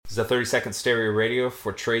This is a 30-second stereo radio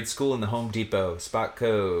for trade school in the Home Depot. Spot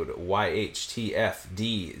code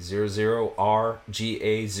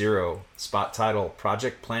YHTFD00RGA0. Spot title,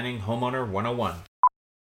 Project Planning Homeowner 101.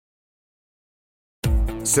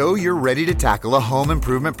 So you're ready to tackle a home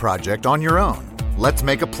improvement project on your own. Let's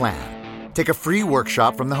make a plan. Take a free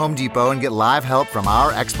workshop from the Home Depot and get live help from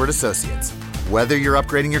our expert associates. Whether you're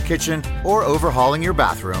upgrading your kitchen or overhauling your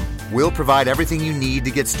bathroom, we'll provide everything you need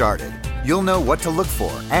to get started. You'll know what to look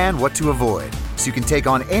for and what to avoid, so you can take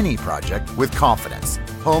on any project with confidence.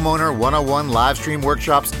 Homeowner 101 live stream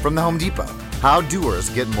workshops from the Home Depot. How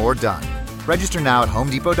doers get more done. Register now at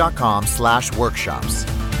homedepot.com/workshops.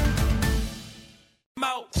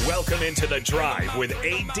 Welcome into The Drive with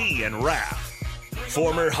AD and Raph.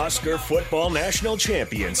 Former Husker football national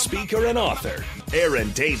champion, speaker, and author,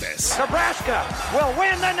 Aaron Davis. Nebraska will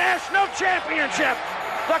win the national championship.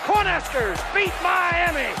 The Cornhuskers beat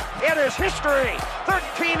Miami. It is history,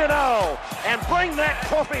 13-0, and bring that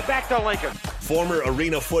trophy back to Lincoln. Former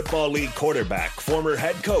Arena Football League quarterback, former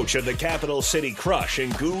head coach of the Capital City Crush,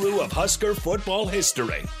 and guru of Husker football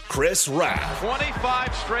history, Chris Rapp.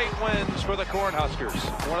 25 straight wins for the Cornhuskers.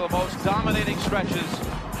 One of the most dominating stretches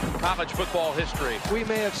in college football history. We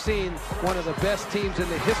may have seen one of the best teams in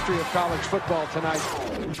the history of college football tonight.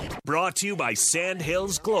 Brought to you by Sand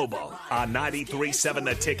Hills Global on 93.7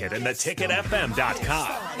 The Ticket and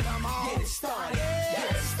theticketfm.com.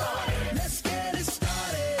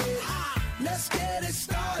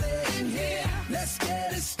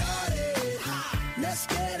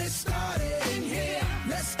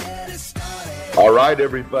 All right,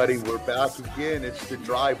 everybody, we're back again. It's The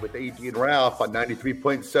Drive with AD and Ralph on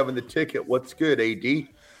 93.7 The Ticket. What's good, AD?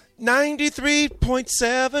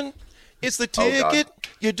 93.7. It's The Ticket.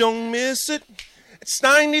 You don't miss it. It's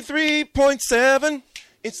 93.7.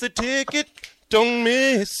 It's The Ticket. Don't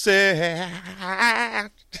miss it.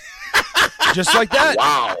 Just like that.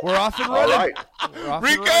 Wow. We're off and running. All right.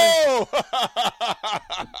 Rico!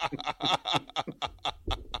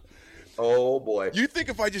 Oh, boy. You think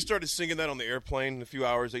if I just started singing that on the airplane in a few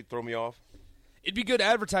hours, they'd throw me off? It'd be good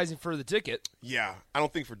advertising for The Ticket. Yeah. I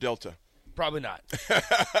don't think for Delta. Probably not.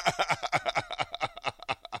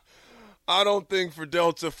 I don't think for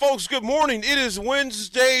Delta. Folks, good morning. It is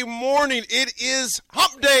Wednesday morning. It is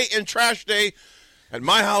hump day and trash day at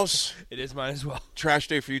my house. It is mine as well. Trash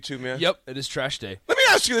day for you too, man? Yep, it is trash day. Let me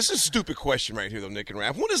ask you, this is a stupid question right here, though, Nick and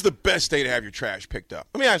Raph. When is the best day to have your trash picked up?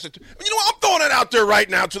 Let me ask you. You know what? I'm throwing it out there right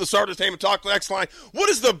now to the Starters Tame and Talk Next line. What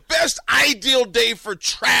is the best ideal day for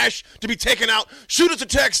trash to be taken out? Shoot us a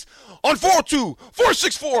text on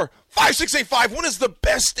 402-464-5685. When is the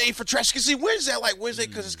best day for trash? Because see, when's that like Wednesday?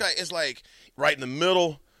 Because it's like right in the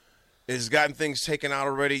middle. It's gotten things taken out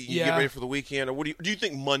already. You get ready for the weekend. Or what do you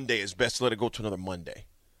think Monday is best to let it go to another Monday?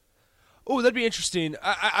 Oh, that'd be interesting.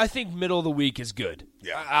 I think middle of the week is good.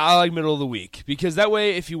 Yeah. I like middle of the week because that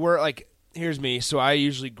way if you were like, here's me. So I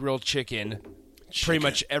usually grill chicken pretty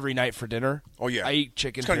much every night for dinner. Oh, yeah. I eat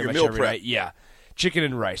chicken It's kind pretty of your much meal every prep. night. Yeah. Chicken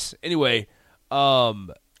and rice. Anyway,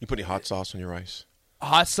 You put any hot sauce on your rice?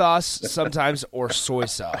 hot sauce sometimes or soy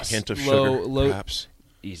sauce. A hint of sugar, perhaps?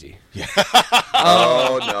 Easy. Yeah.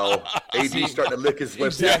 Oh, no. AD's starting to lick his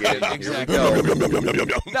lips again. Exactly. Here we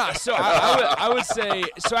go. No, so I would say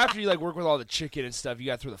so after you like work with all the chicken and stuff, you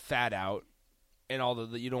got to throw the fat out and all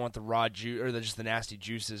the you don't want the raw juice or just the nasty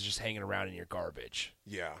juices just hanging around in your garbage.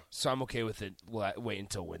 Yeah. So I'm okay with it. Wait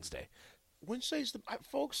until Wednesday. Wednesday's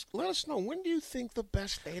folks. Let us know, when do you think the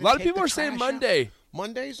best day? A lot of people are saying Monday. Out?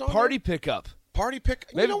 Monday's on party there? pickup. Party pick.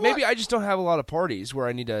 Maybe I just don't have a lot of parties where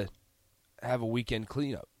I need to have a weekend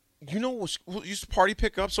cleanup. You know what used to party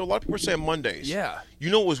pickup? So a lot of people are saying Mondays. Yeah. You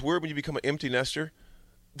know what's weird when you become an empty nester?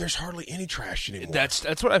 There's hardly any trash anymore.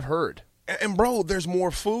 That's what I've heard. And bro, there's more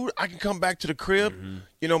food. I can come back to the crib. Mm-hmm.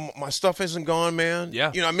 You know, my stuff isn't gone, man.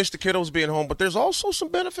 Yeah. You know, I miss the kiddos being home, but there's also some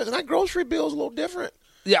benefits. And that grocery bill is a little different.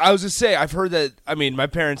 Yeah, I was gonna say I've heard that. I mean, my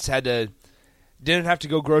parents didn't have to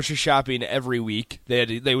go grocery shopping every week.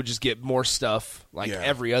 They would just get more stuff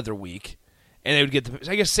every other week, and they would get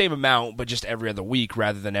the same amount, but just every other week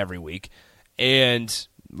rather than every week. And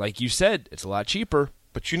like you said, it's a lot cheaper.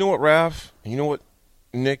 But you know what, Raph? You know what,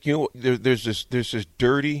 Nick? You know what? There's this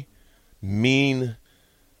dirty, mean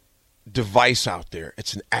device out there.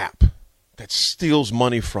 It's an app that steals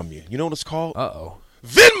money from you. You know what it's called? Uh-oh.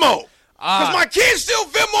 Venmo. Because my kids still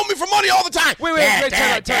Venmo me for money all the time. Wait,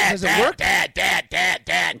 Dad, does it work? Dad.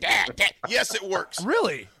 Yes, it works.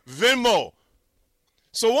 Really? Venmo.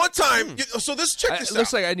 So one time, so check this out.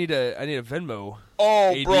 Looks like I need a Venmo.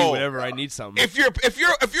 Oh, AD bro. whenever I need something. If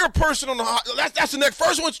you're a person on the that's the next.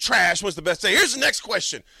 First one's trash. Was the best thing. Here's the next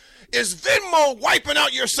question: is Venmo wiping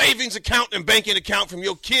out your savings account and banking account from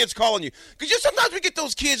your kids calling you? Because sometimes we get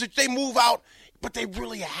those kids that they move out, but they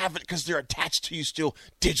really have it because they're attached to you still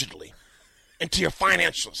digitally and to your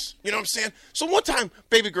financials. You know what I'm saying? So one time,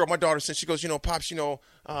 baby girl, my daughter said, she goes, Pops,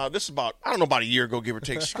 this is about a year ago, give or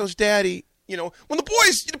take. She goes, Daddy, when the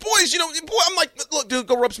boys, I'm like, look, dude,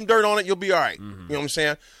 go rub some dirt on it. You'll be all right. You know what I'm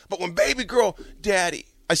saying? But when baby girl, Daddy,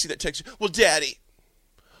 I see that text. Well, Daddy,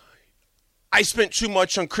 I spent too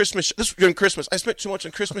much on Christmas. This was during Christmas. I spent too much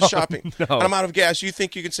on Christmas shopping. No. And I'm out of gas. You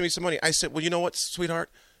think you can send me some money? I said, well, you know what, sweetheart?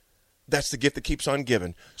 That's the gift that keeps on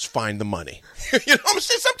giving. Just find the money. You know what I'm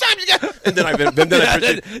saying? Sometimes you got. And then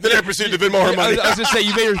I proceeded to Venmo her money. I was going to say,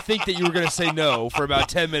 you made her think that you were going to say no for about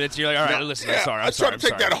 10 minutes. You're like, all right, listen, I'm sorry. I tried to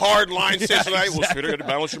take that hard line. Well, sweetheart, I got to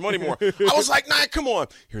balance your money more. I was like, nah, come on.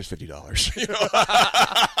 Here's $50.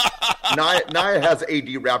 Nia has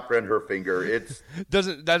AD wrapped around her finger.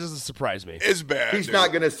 That doesn't surprise me. It's bad. He's not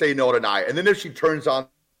going to say no to Nia. And then if she turns on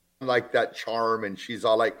like that charm and she's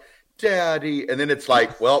all like, Daddy, and then it's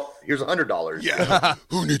like, well, here's $100. Yeah.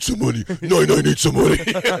 Who needs some money? No, I need some money.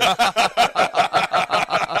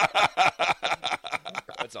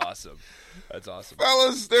 That's awesome.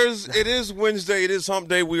 Fellas, it is Wednesday. It is hump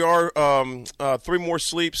day. We are 3 more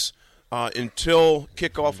sleeps until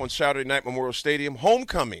kickoff on Saturday night, Memorial Stadium.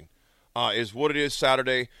 Homecoming is what it is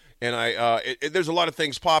Saturday. And there's a lot of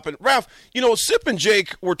things popping. Ralph, Sip and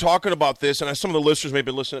Jake were talking about this, and some of the listeners may have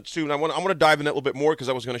been listening too. And I want to dive in that a little bit more because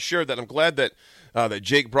I was going to share that. I'm glad that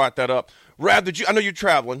Jake brought that up. Rav, I know you're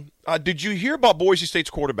traveling. Did you hear about Boise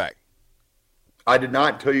State's quarterback? I did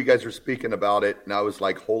not until you guys were speaking about it, and I was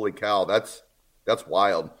like, holy cow, that's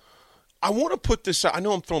wild. I want to put this out. I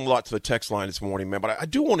know I'm throwing a lot to the text line this morning, man, but I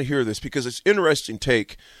do want to hear this because it's an interesting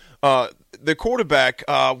take. The quarterback,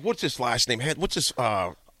 what's his last name? What's his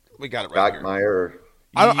we got it right Backmeyer.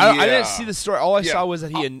 I didn't see the story. All I saw was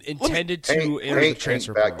that he intended to enter the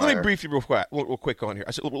transfer portal. Let me brief you real quick on here.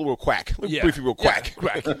 I said a little quack. Let me brief you real quack.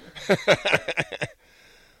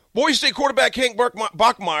 Boise State quarterback Hank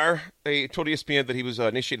Bachmeier told ESPN that he was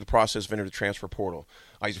initiated the process of entering the transfer portal.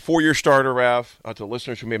 He's a 4-year starter, Rav. To the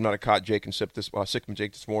listeners who may have not have caught Jake and Sip and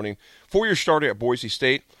Jake this morning, 4-year starter at Boise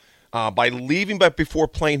State. By leaving but before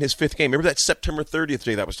playing his 5th game. Remember that September 30th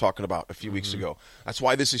day that I was talking about a few weeks ago? That's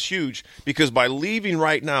why this is huge, because by leaving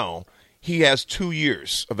right now, he has 2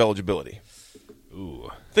 years of eligibility. Ooh.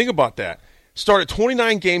 Think about that. Started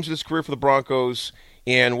 29 games in his career for the Broncos,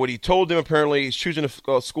 and what he told them apparently is choosing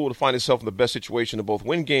a school to find himself in the best situation to both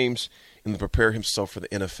win games and to prepare himself for the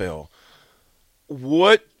NFL.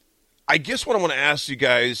 I guess what I want to ask you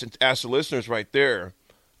guys and ask the listeners right there,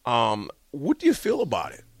 what do you feel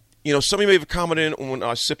about it? Some of you may have commented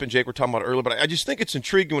when Sip and Jake were talking about it earlier, but I just think it's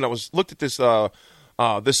intriguing. When I looked at this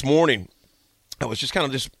this morning, I was just kind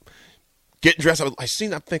of just getting dressed. I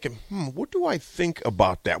seen that, I'm thinking, what do I think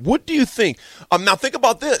about that? What do you think? Now think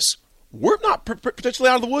about this. We're not potentially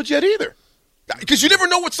out of the woods yet either, because you never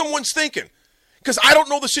know what someone's thinking. Because I don't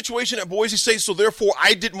know the situation at Boise State, so therefore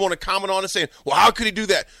I didn't want to comment on it saying, well, how could he do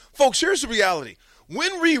that? Folks, here's the reality.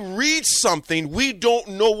 When we read something, we don't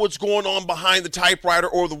know what's going on behind the typewriter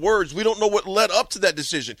or the words. We don't know what led up to that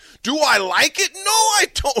decision. Do I like it? No, I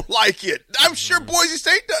don't like it. I'm sure Boise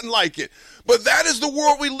State doesn't like it. But that is the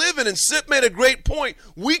world we live in, and Sip made a great point.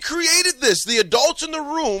 We created this. The adults in the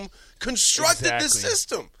room constructed this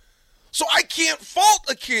system. So I can't fault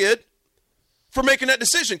a kid for making that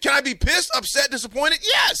decision. Can I be pissed, upset, disappointed?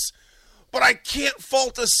 Yes. But I can't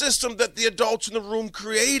fault a system that the adults in the room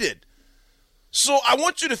created. So I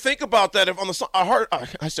want you to think about that. If on the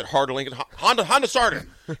I said Harder Lincoln Honda Sartor.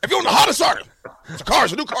 If you own the Honda Sartor, it's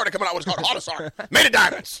a new car that coming out. What's called a Honda Sartor, made of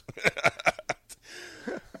diamonds.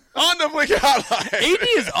 Honda Lincoln Hotline. AD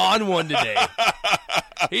is on one today.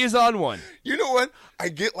 He is on one. You know what? I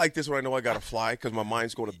get like this when I know I got to fly because my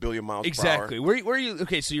mind's going a billion miles per hour. Exactly. Where are you?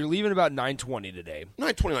 Okay, so you're leaving about 9:20 today.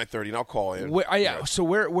 9:20, 9:30, and I'll call in. So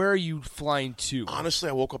where are you flying to? Honestly,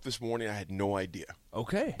 I woke up this morning. I had no idea.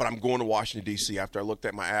 Okay. But I'm going to Washington, D.C. After I looked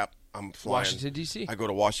at my app, I'm flying. Washington, D.C.? I go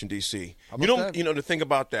to Washington, D.C. That? To think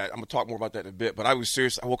about that, I'm going to talk more about that in a bit, but I was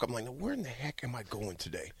serious. I woke up, I'm like, where in the heck am I going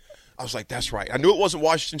today? I was like, that's right. I knew it wasn't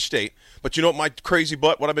Washington State, but you know what my crazy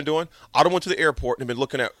butt, what I've been doing? I went to the airport and been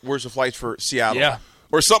looking at where's the flights for Seattle. Yeah.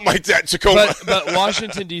 Or something like that, Tacoma. But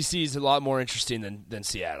Washington, D.C. is a lot more interesting than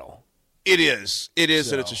Seattle. It is, and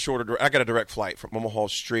it's a shorter. I got a direct flight from Omaha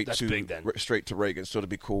straight to Reagan, so it'll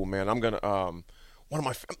be cool, man. I'm gonna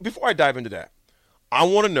before I dive into that, I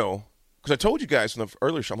want to know because I told you guys in the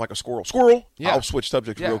earlier show I'm like a squirrel. Yeah. I'll switch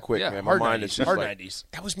subjects real quick, man. My mind is just hard like 90s.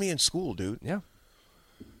 that was me in school, dude. Yeah.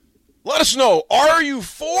 Let us know. Are you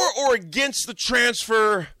for or against the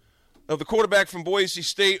transfer of the quarterback from Boise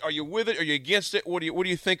State? Are you with it? Are you against it? What do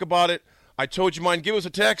you think about it? I told you mine. Give us a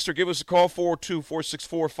text or give us a call,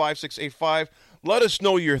 402-464-5685. Let us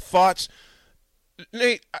know your thoughts.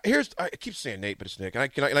 Nate, I keep saying Nate, but it's Nick.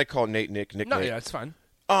 Can I call Nate Nick? No, Nate? yeah, it's fine.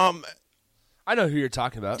 I know who you're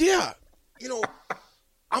talking about. Yeah.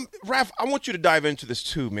 Raph, I want you to dive into this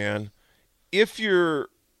too, man.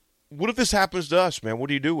 What if this happens to us, man? What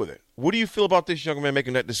do you do with it? What do you feel about this young man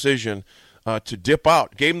making that decision to dip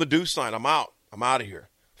out? Gave him the deuce sign. I'm out. I'm out of here.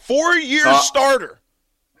 4-year starter.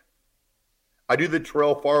 I do the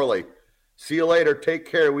Terrell Farley. See you later. Take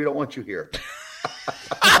care. We don't want you here.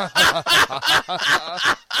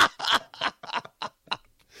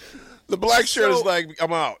 The black shirt is like,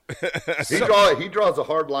 I'm out. He draws a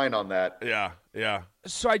hard line on that. Yeah.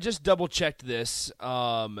 So I just double-checked this.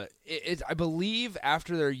 I believe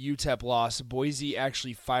after their UTEP loss, Boise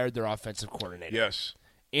actually fired their offensive coordinator. Yes.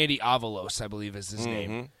 Andy Avalos, I believe is his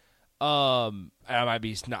name. I might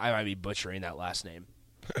be butchering that last name.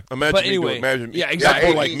 Imagine yeah,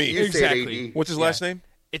 exactly. Yeah, like me. Exactly. What's his last name?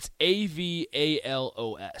 It's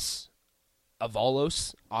Avalos.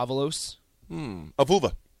 Avalos.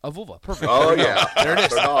 Avulva. Perfect. Oh yeah, there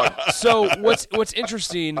it is. So what's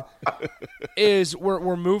interesting is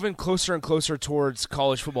we're moving closer and closer towards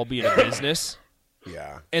college football being a business.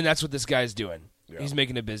 Yeah, and that's what this guy's doing. Yeah. He's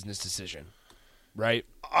making a business decision, right?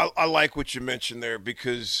 I like what you mentioned there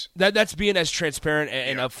because that's being as transparent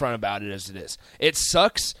and upfront about it as it is. It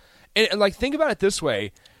sucks, and like think about it this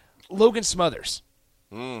way: Logan Smothers.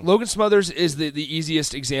 Logan Smothers is the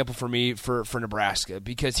easiest example for me for Nebraska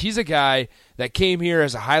because he's a guy that came here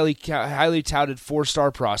as a highly touted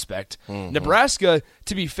 4-star prospect. Nebraska,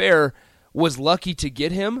 to be fair, was lucky to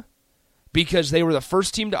get him because they were the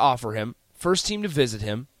first team to offer him, first team to visit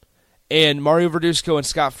him, and Mario Verduzco and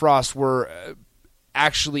Scott Frost were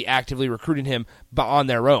actually actively recruiting him on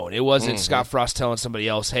their own. It wasn't Scott Frost telling somebody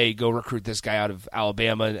else, hey, go recruit this guy out of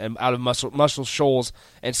Alabama and out of Muscle Shoals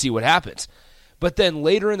and see what happens. But then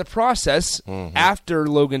later in the process, after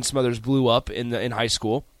Logan Smothers blew up in high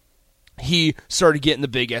school, he started getting the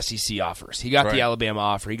big SEC offers. He got the Alabama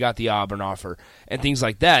offer. He got the Auburn offer and things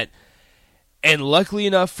like that. And luckily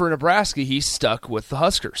enough for Nebraska, he stuck with the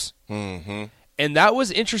Huskers. And that was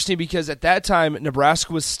interesting because at that time,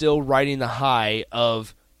 Nebraska was still riding the high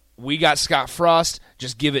of, we got Scott Frost,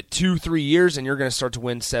 just give it 2-3 years and you're going to start to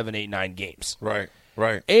win 7, 8, 9 games. Right.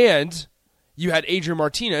 And you had Adrian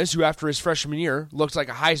Martinez, who after his freshman year looked like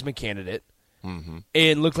a Heisman candidate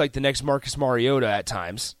and looked like the next Marcus Mariota at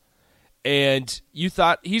times. And you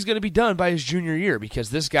thought he's going to be done by his junior year because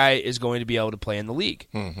this guy is going to be able to play in the league.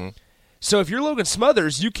 So if you're Logan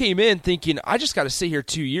Smothers, you came in thinking, I just got to sit here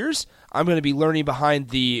 2 years. I'm going to be learning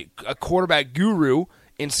behind a quarterback guru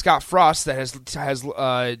in Scott Frost that has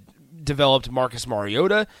developed Marcus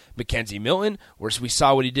Mariota, Mackenzie Milton, where we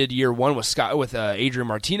saw what he did year one with Adrian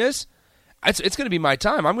Martinez. It's going to be my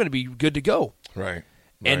time. I'm going to be good to go. Right.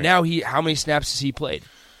 And now how many snaps has he played?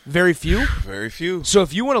 Very few? Very few. So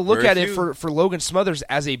if you want to look at it for Logan Smothers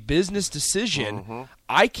as a business decision,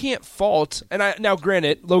 I can't fault. And now,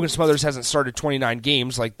 granted, Logan Smothers hasn't started 29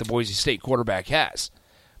 games like the Boise State quarterback has.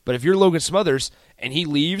 But if you're Logan Smothers and he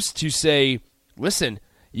leaves to say, listen,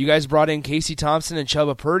 you guys brought in Casey Thompson and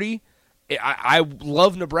Chubba Purdy, I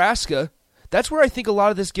love Nebraska. That's where I think a lot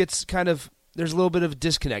of this gets there's a little bit of a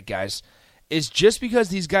disconnect, guys. Is just because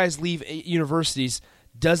these guys leave universities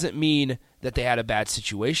doesn't mean that they had a bad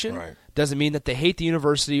situation. Right. Doesn't mean that they hate the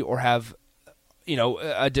university or have,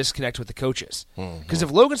 a disconnect with the coaches. Because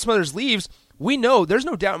if Logan Smothers leaves, we know there's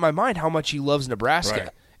no doubt in my mind how much he loves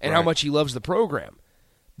Nebraska and how much he loves the program.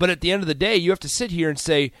 But at the end of the day, you have to sit here and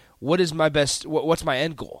say, what's my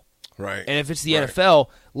end goal? Right. And if it's the NFL,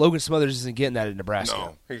 Logan Smothers isn't getting that in Nebraska.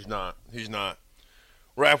 No, he's not.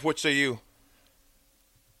 Raph, what say you?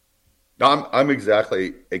 I'm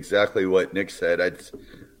exactly what Nick said.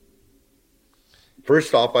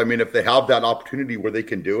 First off, I mean, if they have that opportunity where they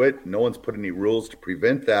can do it, no one's put any rules to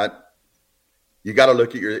prevent that. You got to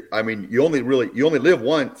look at you only live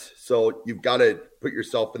once, so you've got to put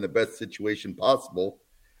yourself in the best situation possible.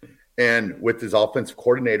 And with his offensive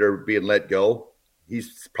coordinator being let go,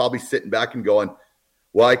 he's probably sitting back and going,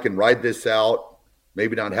 well, I can ride this out.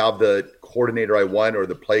 Maybe not have the coordinator I want or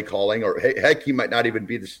the play calling, or heck, he might not even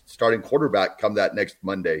be the starting quarterback come that next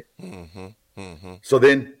Monday. So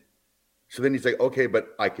then he's like, okay,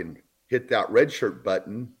 but I can hit that red shirt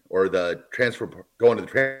button or the go into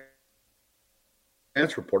the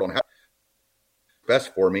transfer portal and have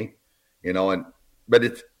best for me,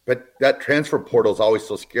 but that transfer portal is always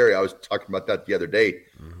so scary. I was talking about that the other day.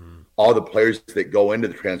 all the players that go into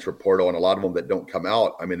the transfer portal and a lot of them that don't come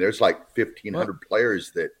out. I mean, there's like 1,500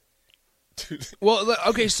 players that. Well,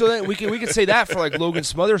 okay, so then we can say that for like Logan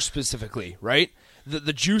Smothers specifically, right?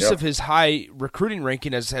 The juice of his high recruiting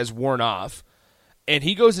ranking has worn off, and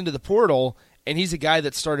he goes into the portal, and he's a guy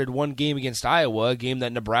that started one game against Iowa, a game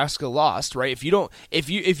that Nebraska lost, right? If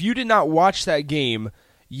you did not watch that game,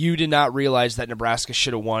 you did not realize that Nebraska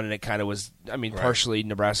should have won, and it kind of was, partially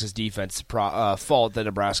Nebraska's defense fault that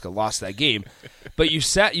Nebraska lost that game. But you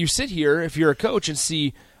sit here, if you're a coach, and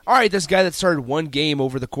see, all right, this guy that started one game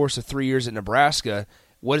over the course of 3 years at Nebraska,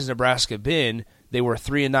 what has Nebraska been? They were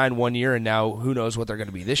 3-9 1 year, and now who knows what they're going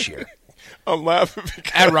to be this year. I'm laughing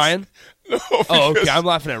because at Ryan. No, okay. I'm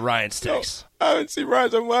laughing at Ryan's text. No, I didn't see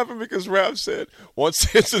Ryan's. I'm laughing because Raph said once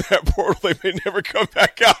they into that portal, they may never come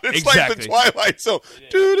back out. It's like the Twilight Zone.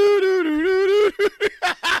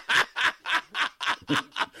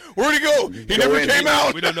 Where'd he go? He never came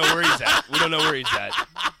out. We don't know where he's at.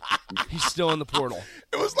 He's still in the portal.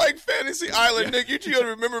 It was like Fantasy Island, Nick. You don't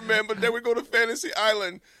remember, man, but then we go to Fantasy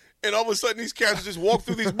Island. And all of a sudden, these cats just walk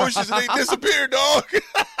through these bushes and they disappear, dog. We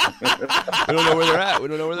don't know where they're at.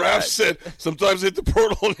 Raph said sometimes they hit the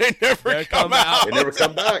portal and they never come out. They never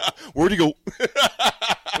come back. Where'd he go? We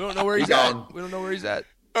don't know where he's at.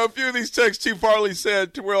 A few of these texts, T. Farley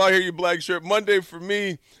said, to where I hear you, black shirt, Monday for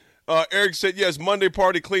me. Eric said, yes, Monday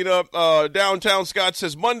party cleanup. Downtown Scott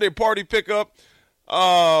says, Monday party pickup.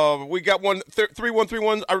 We got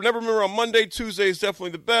 3131. I never remember on Monday. Tuesday is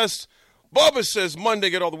definitely the best. Bubba says Monday,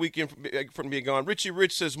 get all the weekend from being gone. Richie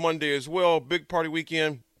Rich says Monday as well. Big party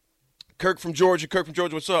weekend. Kirk from Georgia,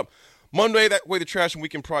 what's up? Monday, that way the trash and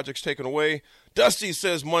weekend project's taken away. Dusty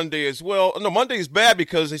says Monday as well. No, Monday is bad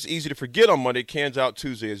because it's easy to forget on Monday. Cans out,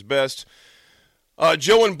 Tuesday is best.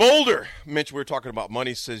 Joe in Boulder mentioned we were talking about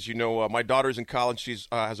money. Says, my daughter's in college. She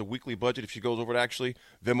has a weekly budget. If she goes over to actually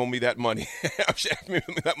Venmo me that money.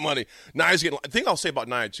 That money. Nia's getting. I think I'll say about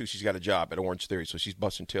Nia too. She's got a job at Orange Theory, so she's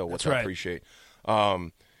busting tail, which I appreciate. We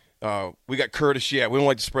got Curtis. Yeah, we don't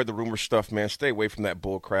like to spread the rumor stuff, man. Stay away from that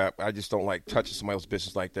bull crap. I just don't like touching somebody else's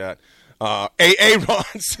business like that. Ron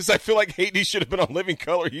says, I feel like Haiti should have been on Living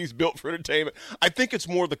Color. He's built for entertainment. I think it's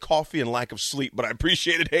more the coffee and lack of sleep, but I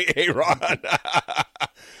appreciate it. Hey, Ron.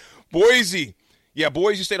 Boise. Yeah,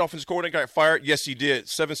 Boise State offensive coordinator got fired. Yes, he did.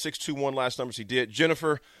 7621 last numbers he did.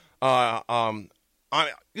 Jennifer,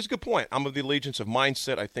 it's a good point. I'm of the allegiance of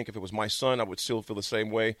mindset. I think if it was my son, I would still feel the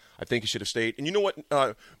same way. I think he should have stayed. And you know what?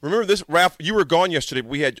 Remember this, Raph? You were gone yesterday.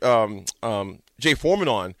 We had Jay Foreman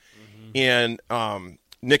on. Mm-hmm. And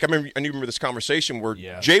Nick, I remember this conversation where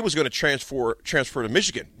Jay was going to transfer to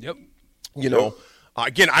Michigan. Yep.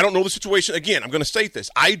 Again, I don't know the situation. Again, I'm going to state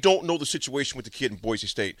this. I don't know the situation with the kid in Boise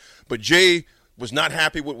State. But Jay was not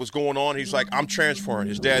happy with what was going on. He's like, I'm transferring.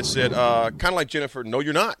 His dad said, kind of like Jennifer, no,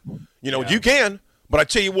 you're not. You can. But I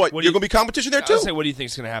tell you what, you're going to be competition there too. I'll say, what do you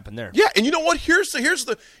think is going to happen there? Yeah, and you know what?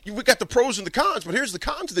 We got the pros and the cons, but here's the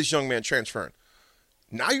cons of this young man transferring.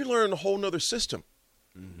 Now you learn a whole nother system.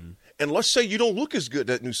 Mm-hmm. And let's say you don't look as good at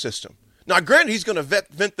that new system. Now, granted, he's going to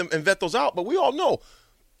vet those out, but we all know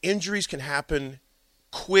injuries can happen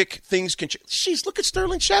quick. Things can change. Jeez, look at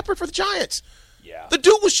Sterling Shepard for the Giants. Yeah. The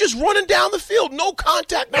dude was just running down the field, no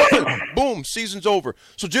contact, nothing. Boom, season's over.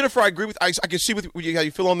 So, Jennifer, I agree with. I can see how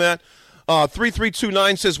you feel on that.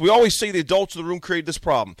 3329 says, we always say the adults in the room created this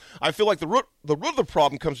problem. I feel like the root of the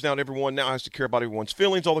problem comes down to everyone now has to care about everyone's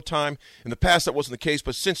feelings all the time. In the past, that wasn't the case,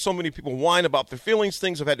 but since so many people whine about their feelings,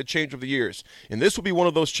 things have had to change over the years. And this will be one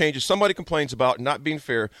of those changes somebody complains about not being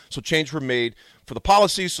fair, so changes were made for the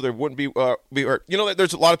policies so there wouldn't be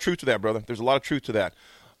there's a lot of truth to that, brother. There's a lot of truth to that.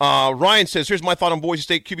 Ryan says, here's my thought on Boise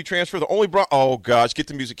State QB transfer. The only oh, gosh, get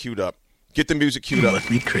the music queued up. You must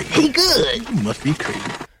be crazy. Hey, good. You must be crazy.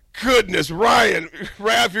 Goodness, Ryan.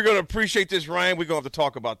 Raph, you're going to appreciate this, Ryan. We're going to have to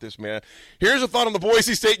talk about this, man. Here's a thought on the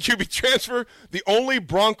Boise State QB transfer. The only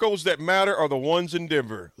Broncos that matter are the ones in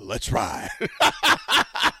Denver. Let's ride.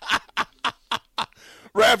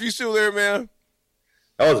 Raph, you still there, man?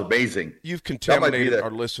 That was amazing. You've contaminated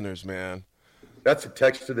our listeners, man. That's a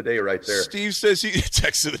text of the day right there. Steve says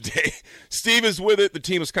text of the day. Steve is with it. The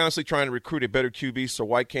team is constantly trying to recruit a better QB, so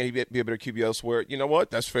why can't he be a better QB elsewhere? You know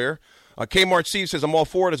what? That's fair. Kmart Steve says, I'm all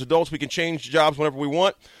for it. As adults, we can change jobs whenever we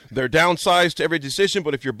want. There are downsides to every decision,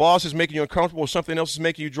 but if your boss is making you uncomfortable or something else is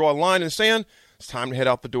making you draw a line in the sand, it's time to head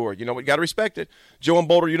out the door. You know what? You got to respect it. Joe and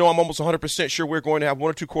Boulder, I'm almost 100% sure we're going to have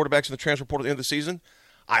one or two quarterbacks in the transfer portal at the end of the season.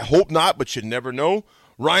 I hope not, but you never know.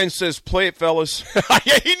 Ryan says, play it, fellas.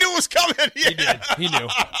 Yeah, he knew it was coming. Yeah. He did. He knew.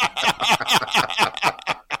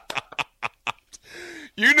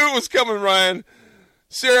 You knew it was coming, Ryan.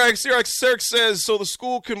 Sirach says, so the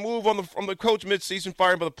school can move on the coach mid-season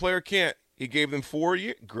firing, but the player can't. He gave them 4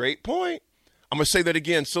 years. Great point. I'm going to say that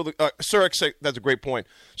again. So Sirach said that's a great point.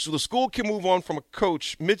 So the school can move on from a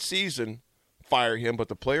coach mid-season, fire him, but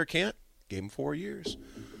the player can't. Gave him 4 years.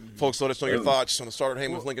 Folks, let us know your thoughts on the Starter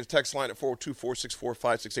Heyman's Lincoln text line at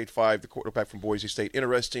 402-464-5685, the quarterback from Boise State.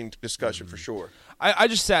 Interesting discussion for sure. I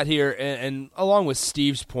just sat here, and along with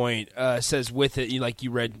Steve's point, says with it, like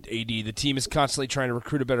you read, AD, the team is constantly trying to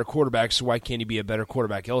recruit a better quarterback, so why can't he be a better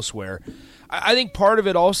quarterback elsewhere? I think part of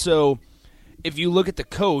it also, if you look at the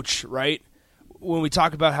coach, right, when we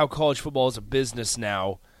talk about how college football is a business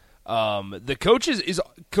now, the coach is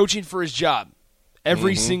coaching for his job.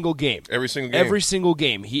 Every single game. Every single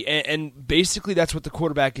game. And basically that's what the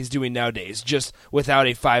quarterback is doing nowadays, just without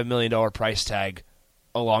a $5 million price tag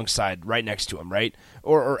alongside, right next to him, right?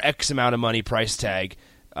 Or X amount of money price tag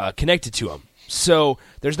connected to him. So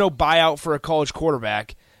there's no buyout for a college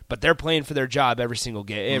quarterback, but they're playing for their job every single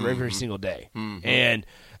game, every single day. And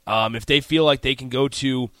if they feel like they can go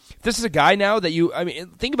to – this is a guy now that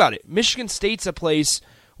think about it. Michigan State's a place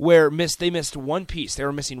 – where they missed one piece. They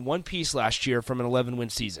were missing one piece last year from an 11-win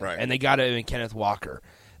season, and they got it in Kenneth Walker.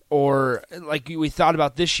 Or like we thought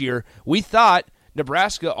about this year, we thought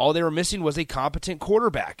Nebraska, all they were missing was a competent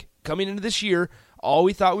quarterback. Coming into this year, all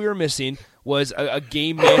we thought we were missing was a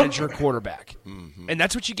game manager quarterback. And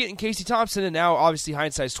that's what you get in Casey Thompson, and now obviously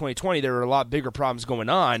hindsight's 2020. There were a lot bigger problems going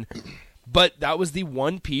on. But that was the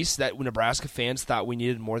one piece that Nebraska fans thought we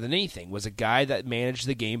needed more than anything, was a guy that managed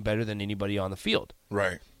the game better than anybody on the field.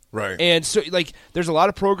 Right. And so, there's a lot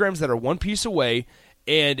of programs that are one piece away,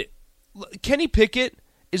 and Kenny Pickett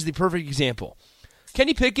is the perfect example.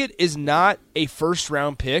 Kenny Pickett is not a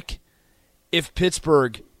first-round pick if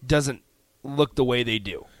Pittsburgh doesn't look the way they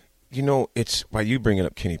do. You know, it's by you bringing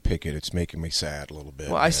up Kenny Pickett, it's making me sad a little bit.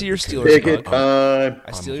 Well, I see your Steelers Pickett mug.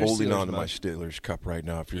 I'm holding on to my Steelers cup right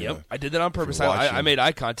now. I did that on purpose. I made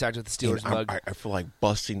eye contact with the Steelers mug. I feel like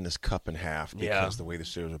busting this cup in half because the way the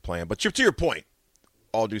Steelers are playing. But to your point,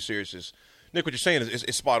 all due seriousness, Nick, what you're saying is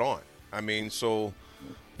spot on. I mean, so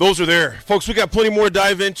those are there. Folks, we got plenty more to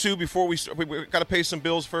dive into before we start. We got to pay some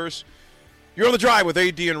bills first. You're on the drive with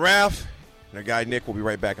AD and Raph. And our guy, Nick, will be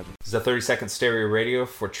right back. This is a 30-second stereo radio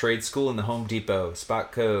for Trade School in the Home Depot.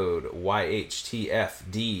 Spot code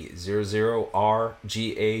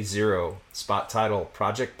YHTFD00RGA0. Spot title,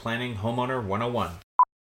 Project Planning Homeowner 101.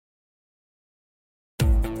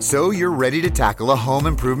 So you're ready to tackle a home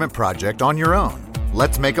improvement project on your own.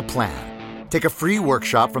 Let's make a plan. Take a free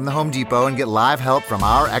workshop from the Home Depot and get live help from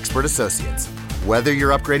our expert associates. Whether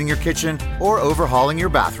you're upgrading your kitchen or overhauling your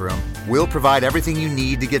bathroom, we'll provide everything you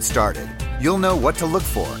need to get started. You'll know what to look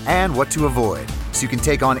for and what to avoid, so you can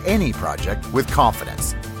take on any project with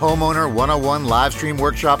confidence. Homeowner 101 live stream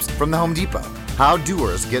workshops from the Home Depot. How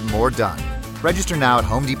doers get more done. Register now at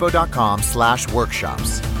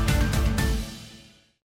homedepot.com/workshops.